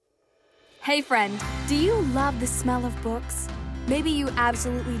Hey friend, do you love the smell of books? Maybe you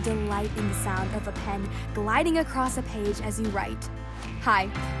absolutely delight in the sound of a pen gliding across a page as you write. Hi,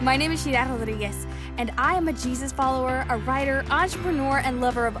 my name is Shira Rodriguez, and I am a Jesus follower, a writer, entrepreneur, and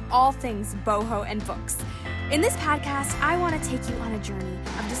lover of all things boho and books. In this podcast, I want to take you on a journey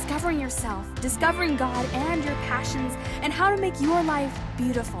of discovering yourself, discovering God and your passions, and how to make your life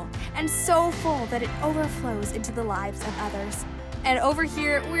beautiful and so full that it overflows into the lives of others. And over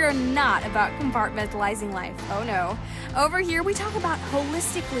here, we are not about compartmentalizing life. Oh no. Over here, we talk about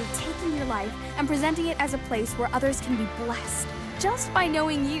holistically taking your life and presenting it as a place where others can be blessed just by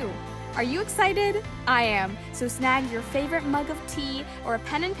knowing you. Are you excited? I am. So snag your favorite mug of tea or a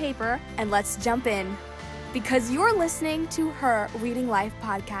pen and paper and let's jump in. Because you're listening to Her Reading Life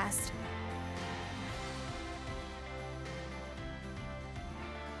podcast.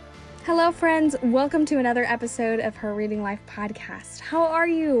 Hello friends, welcome to another episode of Her Reading Life podcast. How are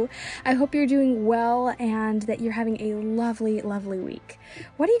you? I hope you're doing well and that you're having a lovely, lovely week.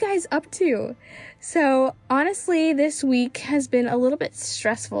 What are you guys up to? So honestly, this week has been a little bit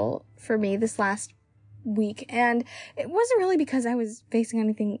stressful for me this last week, and it wasn't really because I was facing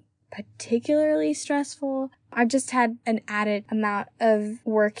anything particularly stressful. I've just had an added amount of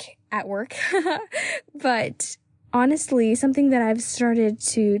work at work, but honestly, something that I've started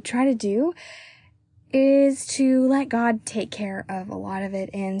to try to do is to let God take care of a lot of it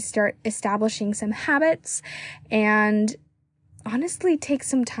and start establishing some habits and honestly take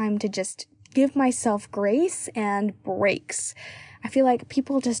some time to just give myself grace and breaks. I feel like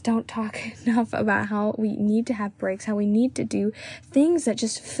people just don't talk enough about how we need to have breaks, how we need to do things that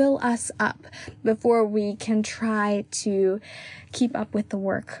just fill us up before we can try to keep up with the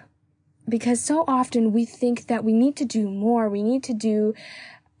work. Because so often we think that we need to do more, we need to do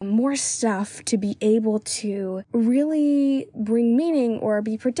more stuff to be able to really bring meaning or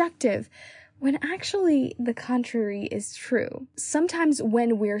be productive, when actually the contrary is true. Sometimes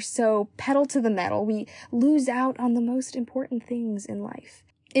when we're so pedal to the metal, we lose out on the most important things in life.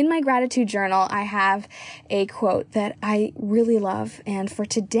 In my gratitude journal, I have a quote that I really love, and for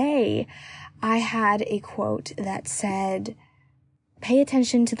today, I had a quote that said, "Pay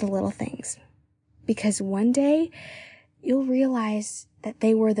attention to the little things, because one day you'll realize that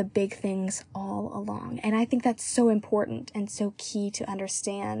they were the big things all along." And I think that's so important and so key to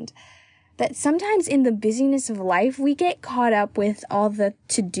understand that sometimes in the busyness of life, we get caught up with all the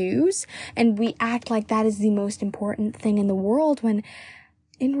to-dos and we act like that is the most important thing in the world, when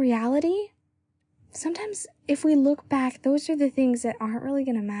in reality, sometimes if we look back, those are the things that aren't really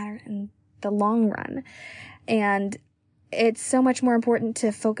going to matter in the long run. And it's so much more important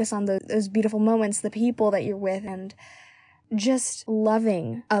to focus on those beautiful moments, the people that you're with, and just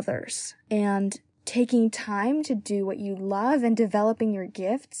loving others and taking time to do what you love and developing your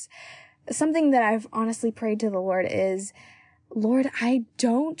gifts. Something that I've honestly prayed to the Lord is, Lord, I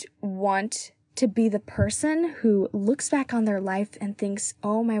don't want to be the person who looks back on their life and thinks,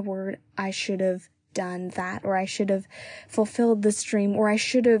 oh my word, I should have done that, or I should have fulfilled this dream, or I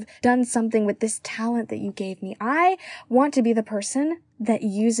should have done something with this talent that you gave me. I want to be the person that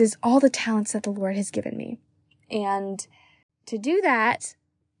uses all the talents that the Lord has given me. And to do that,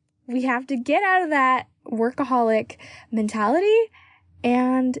 we have to get out of that workaholic mentality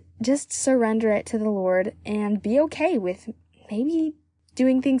and just surrender it to the Lord and be okay with maybe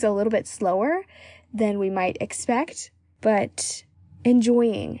doing things a little bit slower than we might expect, but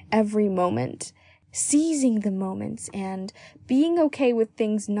enjoying every moment, seizing the moments, and being okay with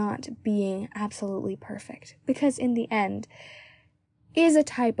things not being absolutely perfect. Because in the end, is a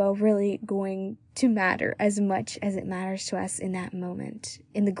typo really going to matter as much as it matters to us in that moment?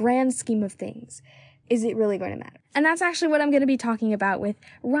 In the grand scheme of things, is it really going to matter? And that's actually what I'm going to be talking about with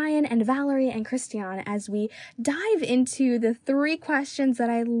Ryan and Valerie and Kristianne as we dive into the 3 questions that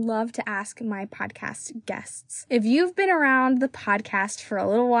I love to ask my podcast guests. If you've been around the podcast for a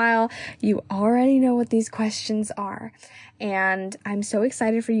little while, you already know what these questions are. And I'm so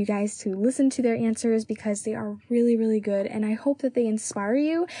excited for you guys to listen to their answers because they are really, really good. And I hope that they inspire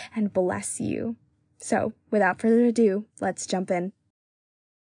you and bless you. So without further ado, let's jump in.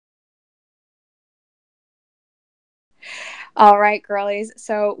 All right, girlies.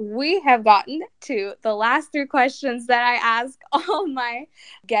 So we have gotten to the last 3 questions that I ask all my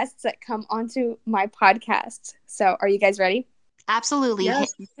guests that come onto my podcast. So are you guys ready? Absolutely.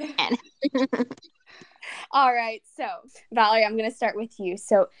 Yes. All right. So Valerie, I'm going to start with you.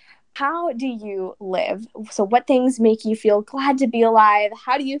 So how do you live? So what things make you feel glad to be alive?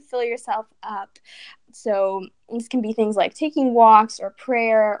 How do you fill yourself up? So this can be things like taking walks or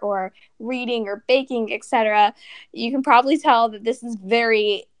prayer or reading or baking, etc. You can probably tell that this is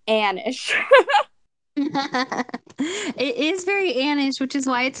very Anish. It is very Annish, which is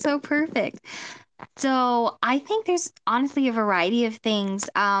why it's so perfect. So I think there's honestly a variety of things.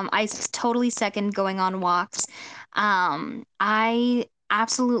 Totally second going on walks. I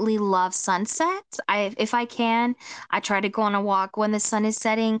absolutely love sunsets. If I can, I try to go on a walk when the sun is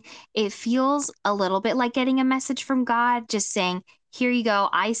setting. It feels a little bit like getting a message from God, just saying, here you go.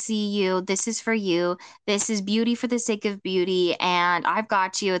 I see you. This is for you. This is beauty for the sake of beauty, and I've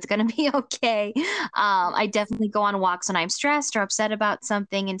got you. It's gonna be okay. I definitely go on walks when I'm stressed or upset about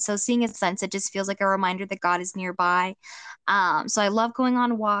something. And so seeing a sunset just feels like a reminder that God is nearby. So I love going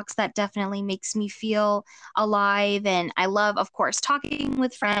on walks. That definitely makes me feel alive. And I love, of course, talking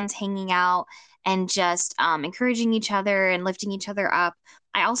with friends, hanging out, and just encouraging each other and lifting each other up.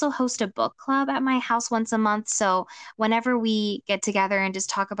 I also host a book club at my house once a month. So whenever we get together and just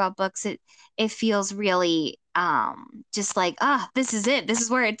talk about books, it feels really just like, this is it, this is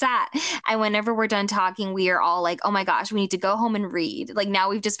where it's at. And whenever we're done talking, we are all like, oh my gosh, we need to go home and read. Like now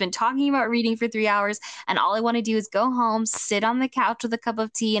we've just been talking about reading for 3 hours, and all I want to do is go home, sit on the couch with a cup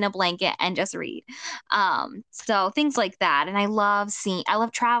of tea and a blanket and just read. So things like that. And I love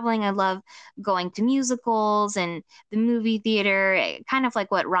traveling, I love going to musicals and the movie theater, kind of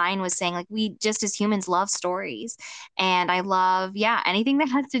like what Ryan was saying, like we just as humans love stories. And I love, yeah, anything that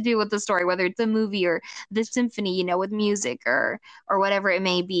has to do with the story, whether it's a movie or the symphony, with music or whatever it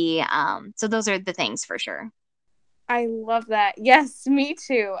may be. So those are the things for sure. I love that. Yes, me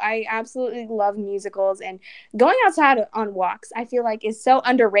too. I absolutely love musicals, and going outside on walks, I feel like is so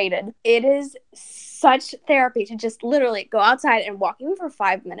underrated. It is such therapy to just literally go outside and walk even for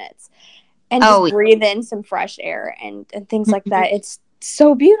 5 minutes and just Oh, breathe in some fresh air and things like that. It's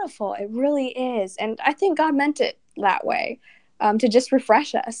so beautiful. It really is. And I think God meant it that way, to just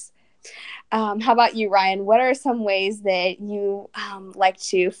refresh us. How about you, Ryan? What are some ways that you like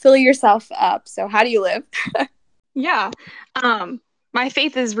to fill yourself up? So, how do you live? Yeah. Um, my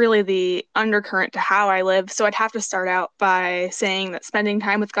faith is really the undercurrent to how I live. So I'd have to start out by saying that spending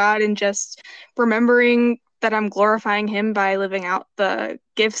time with God and just remembering that I'm glorifying Him by living out the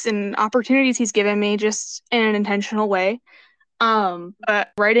gifts and opportunities He's given me just in an intentional way.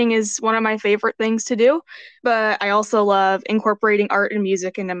 But writing is one of my favorite things to do, but I also love incorporating art and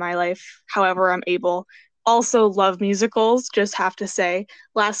music into my life however I'm able. Also love musicals, just have to say.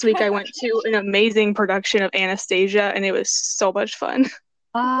 Last week I went to an amazing production of Anastasia and it was so much fun.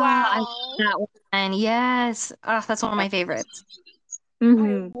 I love Wow. that one. Yes. Oh, that's one of my favorites. I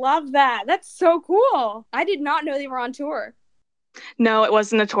hmm love that. That's so cool. I did not know they were on tour. No, it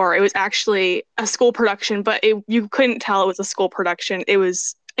wasn't a tour. It was actually a school production, but you couldn't tell it was a school production. It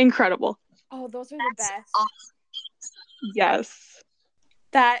was incredible. Oh, those are the That's best. awesome. Yes.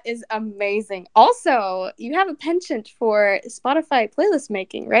 That is amazing. Also, you have a penchant for Spotify playlist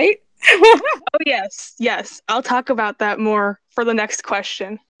making, right? Oh, yes. Yes. I'll talk about that more for the next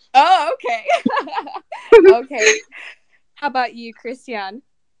question. Oh, okay. Okay. How about you, Kristianne?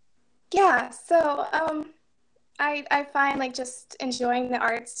 Yeah, so I find like just enjoying the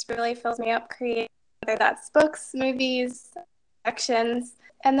arts really fills me up creating, whether that's books, movies, actions,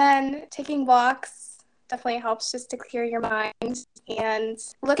 and then taking walks definitely helps just to clear your mind and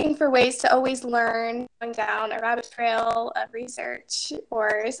looking for ways to always learn, going down a rabbit trail of research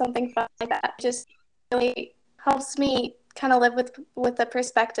or something fun like that just really helps me kind of live with the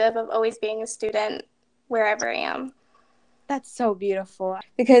perspective of always being a student wherever I am. That's so beautiful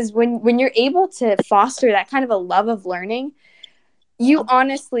because when you're able to foster that kind of a love of learning, you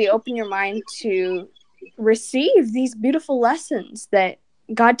honestly open your mind to receive these beautiful lessons that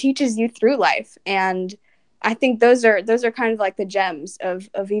God teaches you through life. And I think those are kind of like the gems of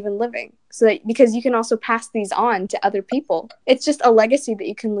even living. So that because you can also pass these on to other people. It's just a legacy that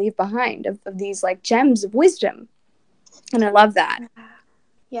you can leave behind of these like gems of wisdom. And I love that.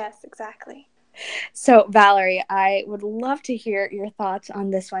 Yes, exactly. So, Valerie, I would love to hear your thoughts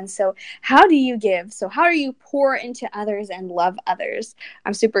on this one. So, how do you give? So, how do you pour into others and love others?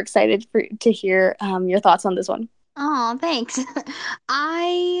 I'm super excited to hear your thoughts on this one. Oh, thanks.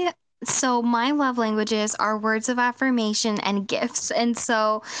 I so my love languages are words of affirmation and gifts. And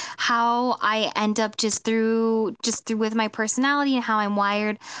so how I end up just through with my personality and how I'm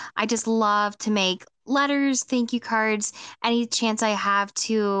wired, I just love to make letters, thank you cards, any chance I have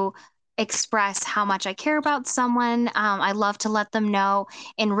to express how much I care about someone. I love to let them know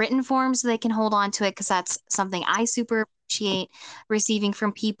in written form so they can hold on to it because that's something I super appreciate receiving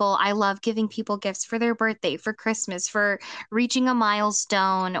from people. I love giving people gifts for their birthday, for Christmas, for reaching a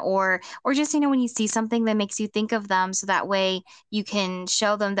milestone, or just when you see something that makes you think of them, so that way you can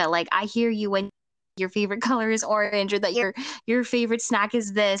show them that like I hear you when your favorite color is orange, or that your favorite snack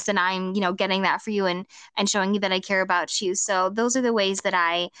is this, and I'm, getting that for you, and showing you that I care about you. So those are the ways that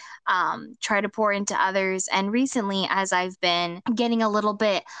I try to pour into others. And recently, as I've been getting a little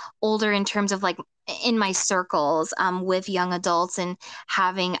bit older in terms of like in my circles with young adults, and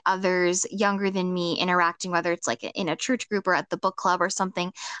having others younger than me interacting, whether it's like in a church group or at the book club or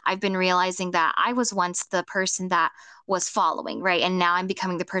something, I've been realizing that I was once the person that was following, right? And now I'm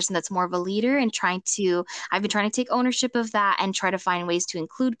becoming the person that's more of a leader, and I've been trying to take ownership of that and try to find ways to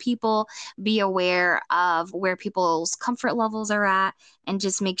include people, be aware of where people's comfort levels are at, and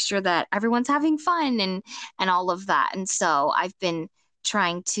just make sure that everyone's having fun, and all of that. And so I've been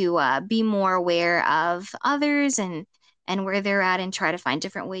trying to be more aware of others, and where they're at, and try to find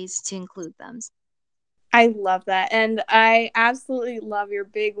different ways to include them. I love that. And I absolutely love your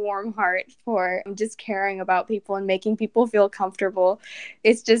big, warm heart for just caring about people and making people feel comfortable.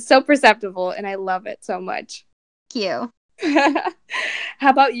 It's just so perceptible, and I love it so much. Thank you. How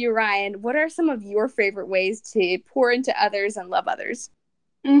about you, Ryan? What are some of your favorite ways to pour into others and love others?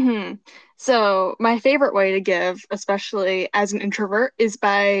 So my favorite way to give, especially as an introvert, is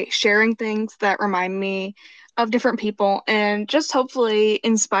by sharing things that remind me of different people, and just hopefully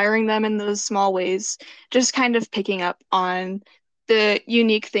inspiring them in those small ways, just kind of picking up on the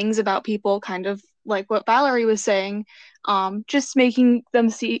unique things about people, kind of like what Valerie was saying, just making them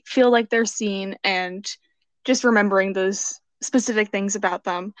feel like they're seen, and just remembering those specific things about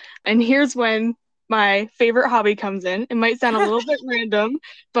them. And here's when my favorite hobby comes in. It might sound a little bit random,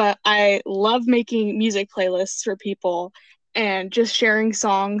 but I love making music playlists for people, and just sharing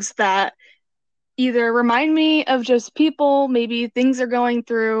songs that either remind me of just people, maybe things they're going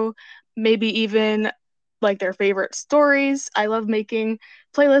through, maybe even like their favorite stories. I love making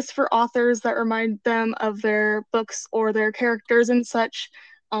playlists for authors that remind them of their books or their characters and such.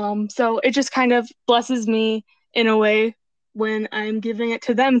 So it just kind of blesses me in a way when I'm giving it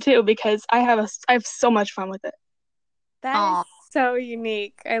to them too, because I have so much fun with it. That is so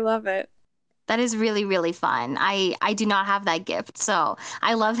unique. I love it. That is really, really fun. I do not have that gift, so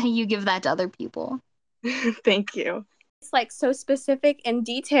I love that you give that to other people. Thank you. It's like so specific and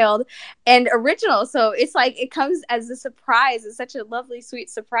detailed and original. So it's like it comes as a surprise. It's such a lovely, sweet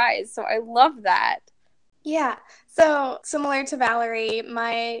surprise. So I love that. Yeah. So similar to Valerie,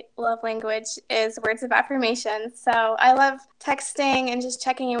 my love language is words of affirmation. So I love texting and just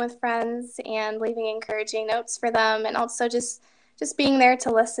checking in with friends and leaving encouraging notes for them, and also just being there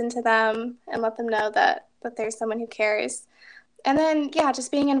to listen to them and let them know that there's someone who cares. And then, yeah,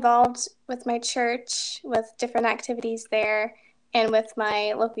 just being involved with my church, with different activities there, and with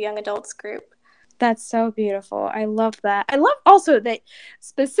my local young adults group. That's so beautiful. I love that. I love also that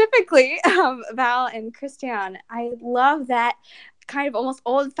specifically Val and Kristianne. I love that kind of almost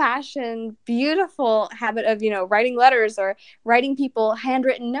old-fashioned, beautiful habit of, writing letters or writing people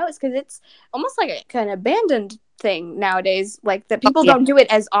handwritten notes, because it's almost like an abandoned thing nowadays, like that people don't do it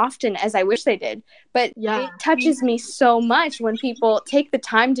as often as I wish they did. But it touches me so much when people take the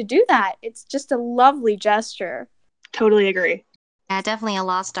time to do that. It's just a lovely gesture. Totally agree. Yeah, definitely a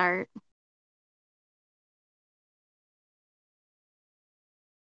lost art.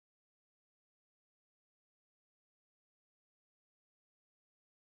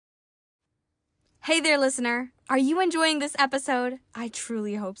 Hey there, listener. Are you enjoying this episode? I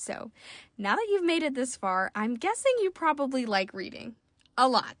truly hope so. Now that you've made it this far, I'm guessing you probably like reading. A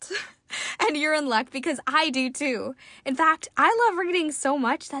lot. And you're in luck, because I do too. In fact, I love reading so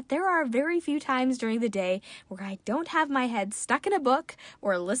much that there are very few times during the day where I don't have my head stuck in a book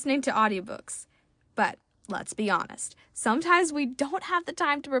or listening to audiobooks. But let's be honest, sometimes we don't have the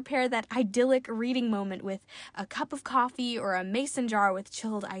time to prepare that idyllic reading moment with a cup of coffee or a mason jar with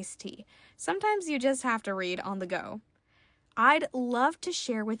chilled iced tea. Sometimes you just have to read on the go. I'd love to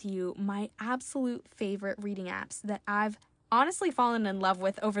share with you my absolute favorite reading apps that I've honestly fallen in love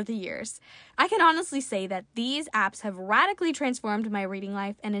with over the years. I can honestly say that these apps have radically transformed my reading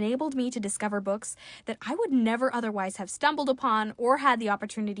life and enabled me to discover books that I would never otherwise have stumbled upon or had the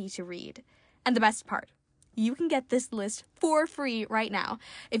opportunity to read. And the best part, you can get this list for free right now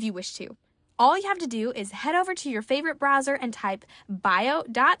if you wish to. All you have to do is head over to your favorite browser and type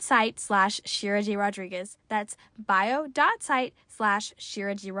bio.site/Shira J. Rodriguez. That's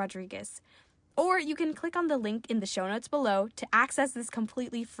bio.site/Shira J. Rodriguez. Or you can click on the link in the show notes below to access this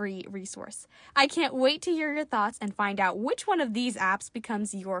completely free resource. I can't wait to hear your thoughts and find out which one of these apps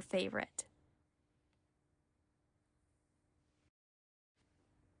becomes your favorite.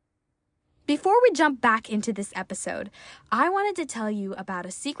 Before we jump back into this episode, I wanted to tell you about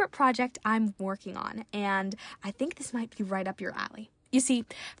a secret project I'm working on, and I think this might be right up your alley. You see,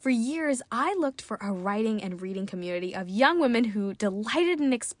 for years, I looked for a writing and reading community of young women who delighted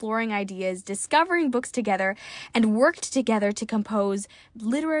in exploring ideas, discovering books together, and worked together to compose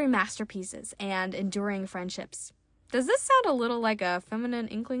literary masterpieces and enduring friendships. Does this sound a little like a feminine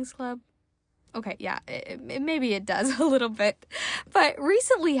inklings club? Okay, yeah, maybe it does a little bit. But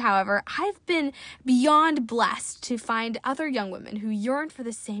recently, however, I've been beyond blessed to find other young women who yearned for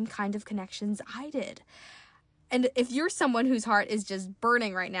the same kind of connections I did. And if you're someone whose heart is just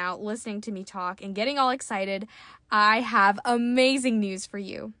burning right now, listening to me talk and getting all excited, I have amazing news for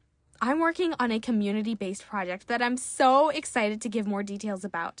you. I'm working on a community-based project that I'm so excited to give more details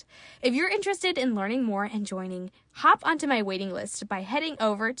about. If you're interested in learning more and joining, hop onto my waiting list by heading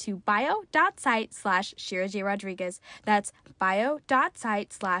over to bio.site/Shira J. Rodriguez. That's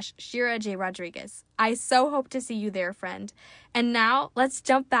bio.site/Shira J. Rodriguez. I so hope to see you there, friend. And now, let's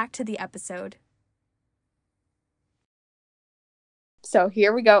jump back to the episode. So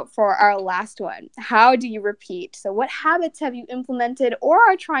here we go for our last one. How do you repeat? So what habits have you implemented or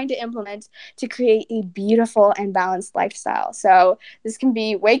are trying to implement to create a beautiful and balanced lifestyle? So this can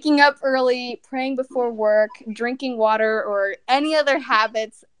be waking up early, praying before work, drinking water, or any other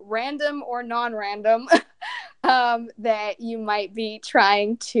habits, random or non-random, that you might be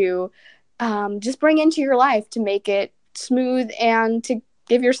trying to just bring into your life to make it smooth and to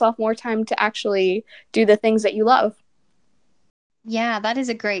give yourself more time to actually do the things that you love. Yeah, that is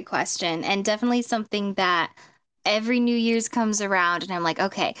a great question, and definitely something that every New Year's comes around, and I'm like,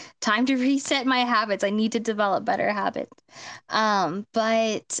 okay, time to reset my habits. I need to develop better habits.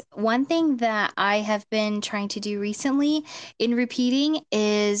 But one thing that I have been trying to do recently in repeating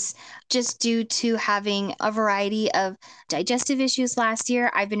is just due to having a variety of digestive issues last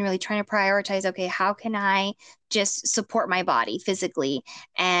year, I've been really trying to prioritize, okay, how can I just support my body physically?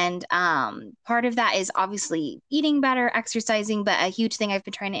 And part of that is obviously eating better, exercising, but a huge thing I've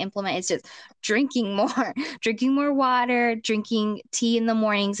been trying to implement is just drinking more, drinking more water, drinking tea in the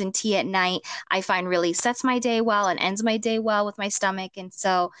mornings and tea at night. I find really sets my day well and ends my day well with my stomach. And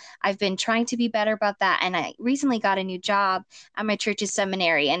so I've been trying to be better about that. And I recently got a new job at my church's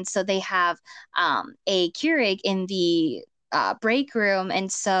seminary. And so they have a Keurig in the break room.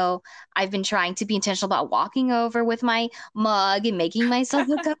 And so I've been trying to be intentional about walking over with my mug and making myself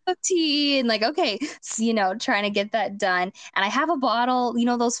a cup of tea and like, okay, so, trying to get that done. And I have a bottle,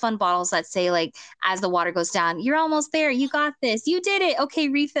 those fun bottles that say like, as the water goes down, you're almost there. You got this. You did it. Okay,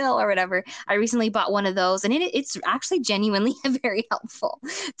 refill or whatever. I recently bought one of those and it's actually genuinely very helpful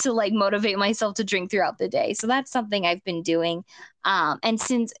to like motivate myself to drink throughout the day. So that's something I've been doing. And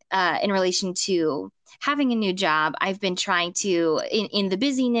since in relation to having a new job, I've been trying to in the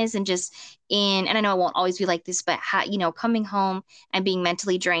busyness and just and I know it won't always be like this, but coming home and being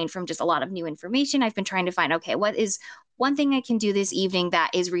mentally drained from just a lot of new information, I've been trying to find, okay, what is one thing I can do this evening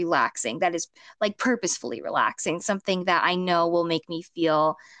that is relaxing, that is like purposefully relaxing, something that I know will make me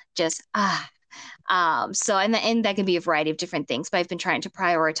feel just so and that can be a variety of different things, but I've been trying to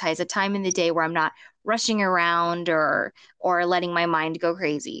prioritize a time in the day where I'm not rushing around or letting my mind go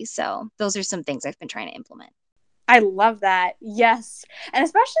crazy. So those are some things I've been trying to implement. I love that. Yes. And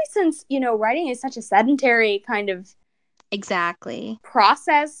especially since, writing is such a sedentary kind of exactly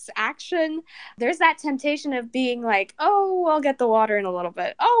process, action, there's that temptation of being like, oh, I'll get the water in a little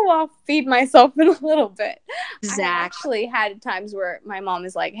bit. Oh, I'll feed myself in a little bit. Exactly. I actually had times where my mom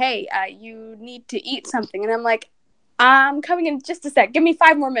is like, hey, you need to eat something. And I'm like, I'm coming in just a sec. Give me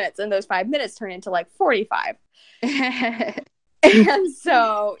 5 more minutes. And those 5 minutes turn into like 45. And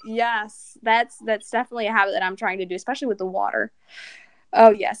so, yes, that's definitely a habit that I'm trying to do, especially with the water.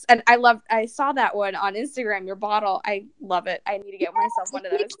 Oh, yes. And I saw that one on Instagram, your bottle. I love it. I need to get myself one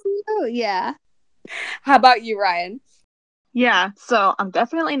of those. Oh, yeah. How about you, Ryan? Yeah, so I'm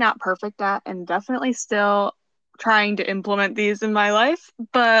definitely not perfect at and definitely still trying to implement these in my life,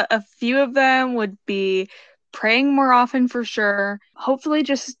 but a few of them would be praying more often for sure. Hopefully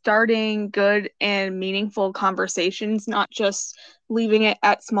just starting good and meaningful conversations, not just leaving it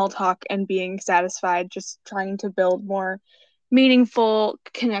at small talk and being satisfied, just trying to build more meaningful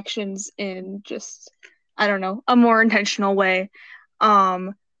connections in just, I don't know, a more intentional way.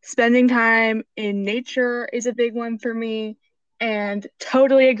 Spending time in nature is a big one for me, and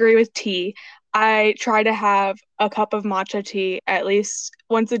totally agree with tea. I try to have a cup of matcha tea at least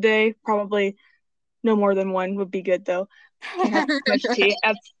once a day, probably no more than one would be good though. Can't have too much tea.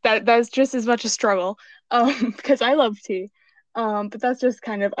 That's just as much a struggle because I love tea. But that's just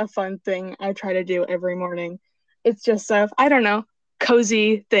kind of a fun thing I try to do every morning. It's just I don't know,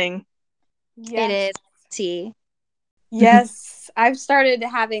 cozy thing. Yes. It is tea. Yes. I've started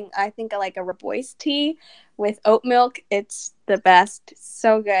having, I think, like a rooibos tea with oat milk. It's the best.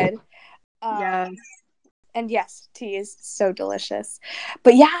 So good. Yes. And yes, tea is so delicious.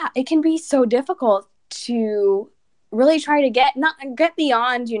 But yeah, it can be so difficult to really try to get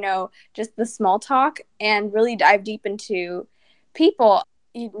beyond, just the small talk and really dive deep into people,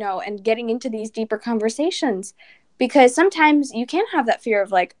 and getting into these deeper conversations. Because sometimes you can have that fear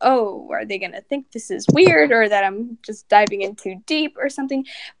of like, oh, are they going to think this is weird or that I'm just diving in too deep or something?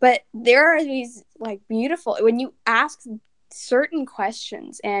 But there are these like beautiful, when you ask certain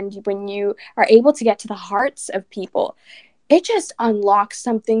questions and when you are able to get to the hearts of people, it just unlocks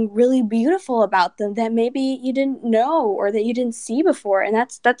something really beautiful about them that maybe you didn't know or that you didn't see before. And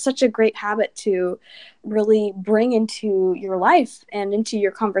that's such a great habit to really bring into your life and into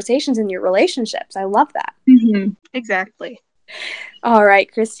your conversations and your relationships. I love that. Mm-hmm. Exactly. All right,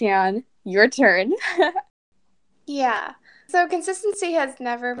 Kristianne, your turn. Yeah. So consistency has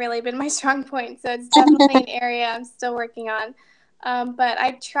never really been my strong point, so it's definitely an area I'm still working on. But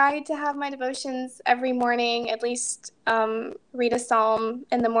I try to have my devotions every morning, at least read a psalm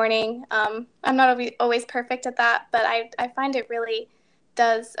in the morning. I'm not always perfect at that, but I find it really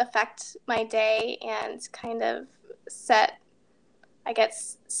does affect my day and kind of set my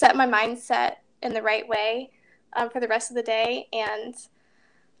mindset in the right way for the rest of the day. And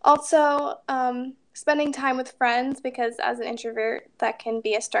also, spending time with friends, because as an introvert, that can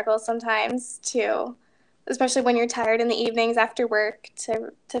be a struggle sometimes too, especially when you're tired in the evenings after work to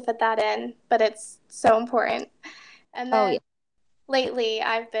fit that in. But it's so important. And Oh, then yeah. lately,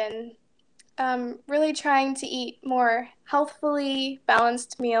 I've been really trying to eat more healthfully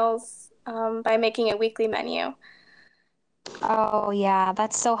balanced meals by making a weekly menu. Oh, yeah.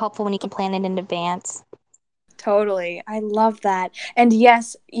 That's so helpful when you can plan it in advance. Totally. I love that. And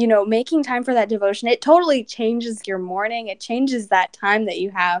yes, making time for that devotion, it totally changes your morning. It changes that time that you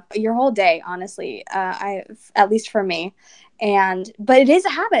have, your whole day, honestly. At least for me. But it is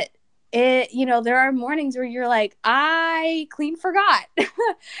a habit. There are mornings where you're like, I clean forgot.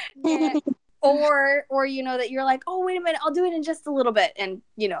 And, or that you're like, oh, wait a minute, I'll do it in just a little bit. And,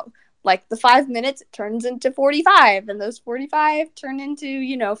 like the 5 minutes turns into 45, and those 45 turn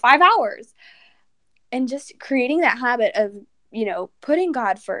into, 5 hours. And just creating that habit of putting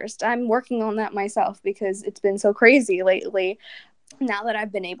God first. I'm working on that myself because it's been so crazy lately. Now that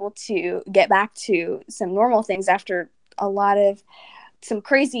I've been able to get back to some normal things after a lot of some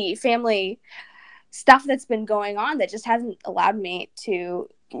crazy family stuff that's been going on that just hasn't allowed me to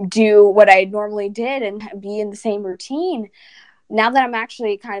do what I normally did and be in the same routine. Now that I'm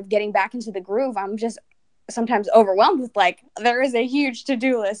actually kind of getting back into the groove, I'm just sometimes overwhelmed with like there is a huge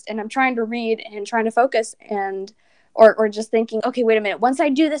to-do list and I'm trying to read and trying to focus and or just thinking, okay, wait a minute, once I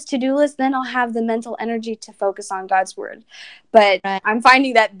do this to-do list, then I'll have the mental energy to focus on God's word. But Right. I'm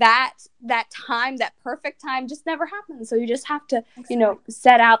finding that time, that perfect time, just never happens. So you just have to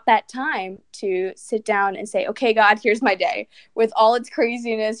set out that time to sit down and say, okay, God, here's my day with all its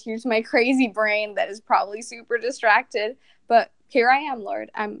craziness. Here's my crazy brain that is probably super distracted, but here I am, Lord.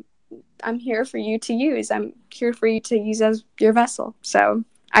 I'm here for you to use. I'm here for you to use as your vessel. So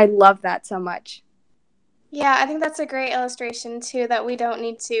I love that so much. Yeah, I think that's a great illustration too, that we don't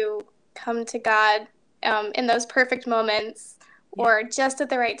need to come to God in those perfect moments or just at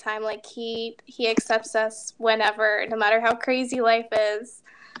the right time. Like he accepts us whenever, no matter how crazy life is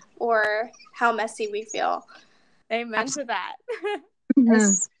or how messy we feel. Amen to that.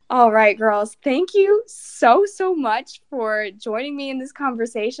 Mm-hmm. All right, girls. Thank you so much for joining me in this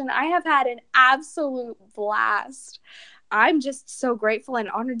conversation. I have had an absolute blast. I'm just so grateful and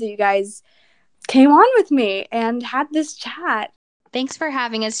honored that you guys came on with me and had this chat. Thanks for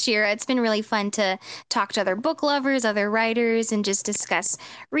having us, Shira. It's been really fun to talk to other book lovers, other writers, and just discuss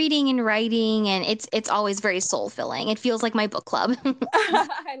reading and writing. And it's always very soul filling. It feels like my book club.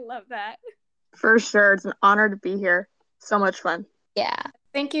 I love that. For sure. It's an honor to be here. So much fun. Yeah.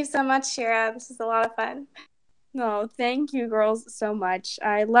 Thank you so much, Shira. This is a lot of fun. No, thank you, girls, so much.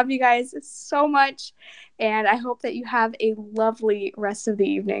 I love you guys so much, and I hope that you have a lovely rest of the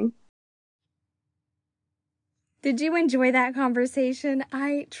evening. Did you enjoy that conversation?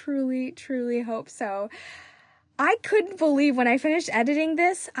 I truly, truly hope so. I couldn't believe when I finished editing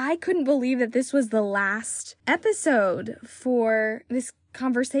this, I couldn't believe that this was the last episode for this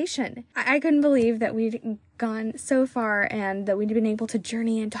conversation. I couldn't believe that we'd gone so far and that we'd been able to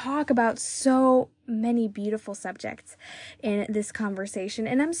journey and talk about so many beautiful subjects in this conversation.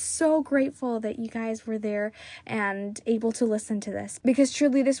 And I'm so grateful that you guys were there and able to listen to this, because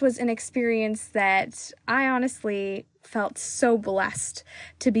truly this was an experience that I honestly felt so blessed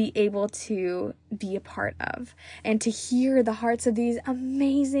to be able to be a part of and to hear the hearts of these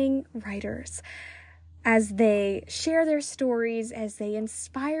amazing writers. as they share their stories, as they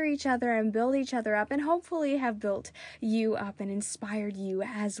inspire each other and build each other up, and hopefully have built you up and inspired you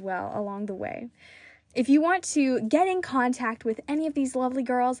as well along the way. If you want to get in contact with any of these lovely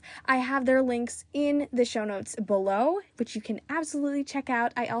girls, I have their links in the show notes below, which you can absolutely check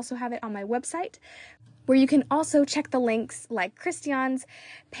out. I also have it on my website, where you can also check the links like Kristianne's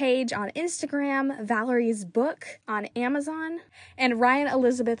page on Instagram, Valerie's book on Amazon, and Ryan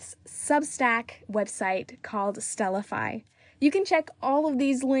Elizabeth's Substack website called Stellify. You can check all of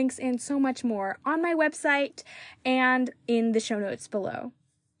these links and so much more on my website and in the show notes below.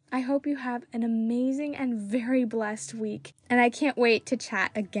 I hope you have an amazing and very blessed week, and I can't wait to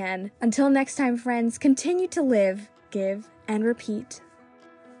chat again. Until next time, friends, continue to live, give, and repeat.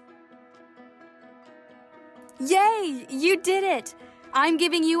 Yay! You did it! I'm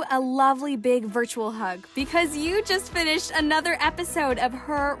giving you a lovely big virtual hug because you just finished another episode of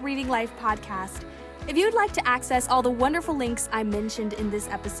Her Reading Life podcast. If you'd like to access all the wonderful links I mentioned in this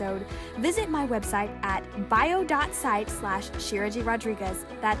episode, visit my website at bio.site/Shira J. Rodriguez.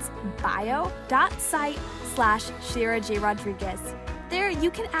 That's bio.site/Shira J. Rodriguez. There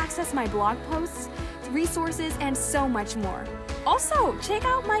you can access my blog posts, resources, and so much more. Also, check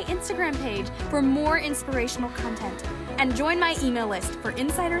out my Instagram page for more inspirational content and join my email list for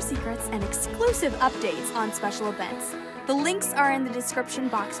insider secrets and exclusive updates on special events. The links are in the description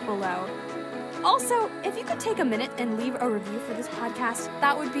box below. Also, if you could take a minute and leave a review for this podcast,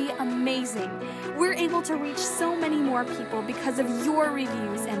 that would be amazing. We're able to reach so many more people because of your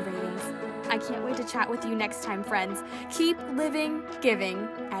reviews and ratings. I can't wait to chat with you next time, friends. Keep living, giving,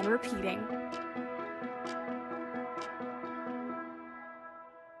 and repeating.